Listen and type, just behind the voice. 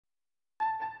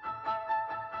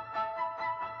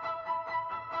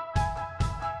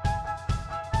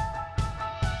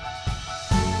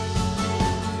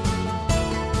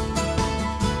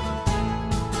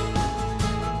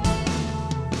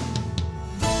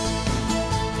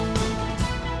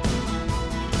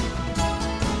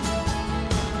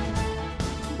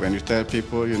When you tell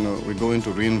people, you know, we're going to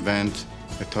reinvent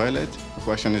a toilet, the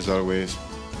question is always,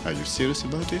 are you serious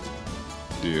about it?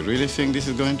 Do you really think this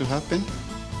is going to happen?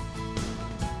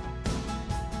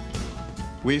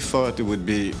 We thought it would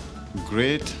be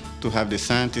great to have the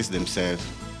scientists themselves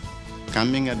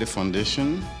coming at the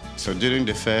foundation, so during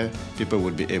the fair, people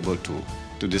would be able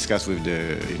to discuss with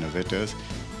the innovators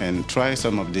and try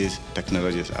some of these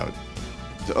technologies out.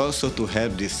 So also to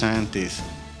help the scientists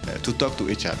to talk to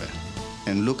each other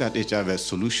and look at each other's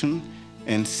solution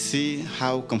and see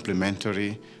how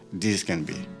complementary these can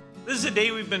be. This is a day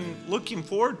we've been looking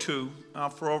forward to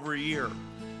for over a year.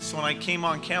 So when I came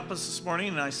on campus this morning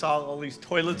and I saw all these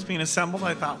toilets being assembled,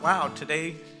 I thought, wow,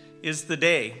 today is the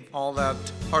day, all that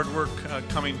hard work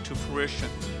coming to fruition.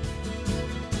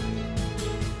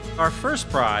 Our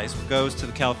first prize goes to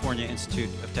the California Institute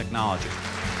of Technology.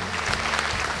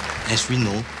 As we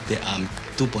know, there are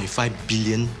 2.5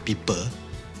 billion people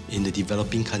in the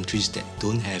developing countries that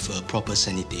don't have proper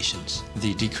sanitations.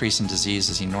 The decrease in disease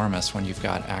is enormous when you've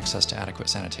got access to adequate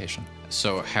sanitation.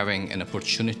 So having an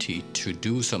opportunity to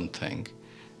do something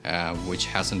which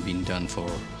hasn't been done for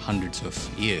hundreds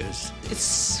of years.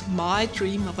 It's my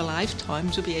dream of a lifetime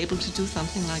to be able to do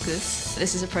something like this.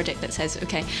 This is a project that says,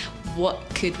 okay, what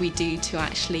could we do to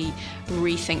actually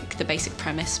rethink the basic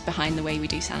premise behind the way we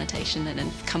do sanitation and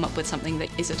then come up with something that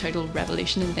is a total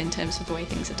revolution in terms of the way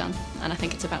things are done. And I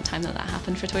think it's about time that that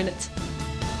happened for toilets.